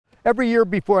Every year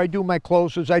before I do my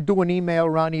closes, I do an email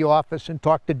around the office and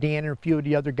talk to Dan and a few of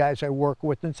the other guys I work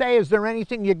with and say, is there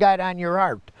anything you got on your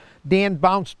heart? Dan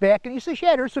bounced back and he says,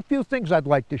 yeah, there's a few things I'd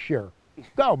like to share.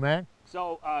 Go, man.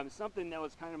 So something that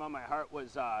was kind of on my heart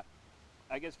was, I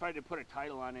guess if I had to put a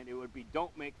title on it, it would be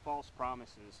Don't Make False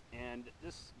Promises. And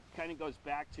this kind of goes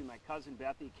back to my cousin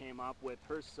Bethy came up with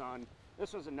her son.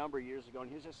 This was a number of years ago, and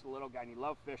he was just a little guy, and he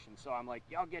loved fishing. So I'm like,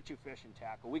 yeah, I'll get you fishing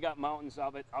tackle. We got mountains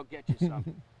of it. I'll get you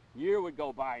some. Year would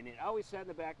go by, and it always sat in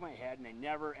the back of my head, and I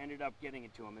never ended up getting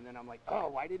it to him. And then I'm like, oh,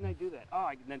 why didn't I do that? Oh,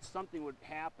 and then something would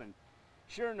happen.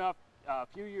 Sure enough, a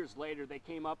few years later, they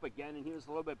came up again, and he was a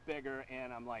little bit bigger,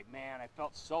 and I'm like, man, I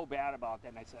felt so bad about that.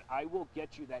 And I said, I will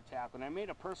get you that tackle. And I made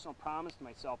a personal promise to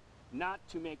myself not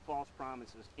to make false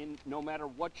promises in no matter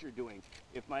what you're doing.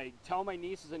 If I tell my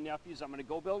nieces and nephews I'm going to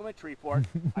go build them a tree fort,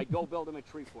 I go build them a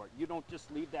tree fort. You don't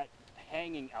just leave that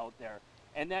hanging out there.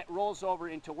 And that rolls over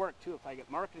into work too. If I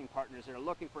get marketing partners that are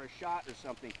looking for a shot or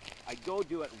something, I go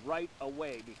do it right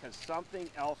away, because something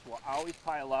else will always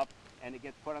pile up and it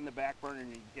gets put on the back burner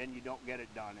and you don't get it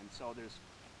done. And so there's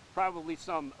probably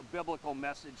some biblical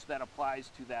message that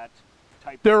applies to that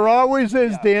type of There thing. always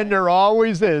is, Yeah, Dan, right? there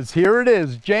always is. Here it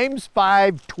is, James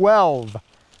 5:12,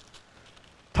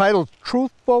 titled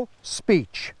Truthful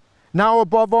Speech. Now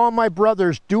above all, my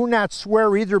brothers, do not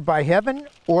swear either by heaven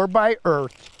or by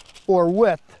earth or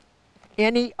with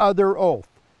any other oath.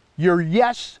 Your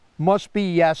yes must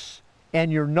be yes,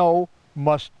 and your no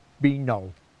must be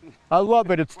no. I love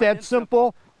it. It's that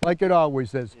simple, like it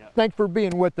always is. Yeah. Thanks for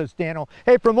being with us, Dano.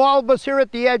 Hey, from all of us here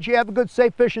at The Edge, you have a good,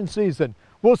 safe fishing season.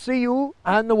 We'll see you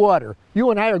on the water.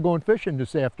 You and I are going fishing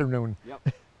this afternoon. Yep.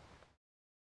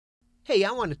 Hey,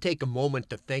 I want to take a moment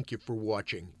to thank you for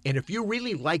watching. And if you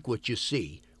really like what you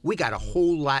see, we got a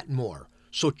whole lot more.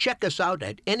 So check us out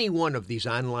at any one of these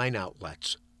online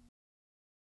outlets.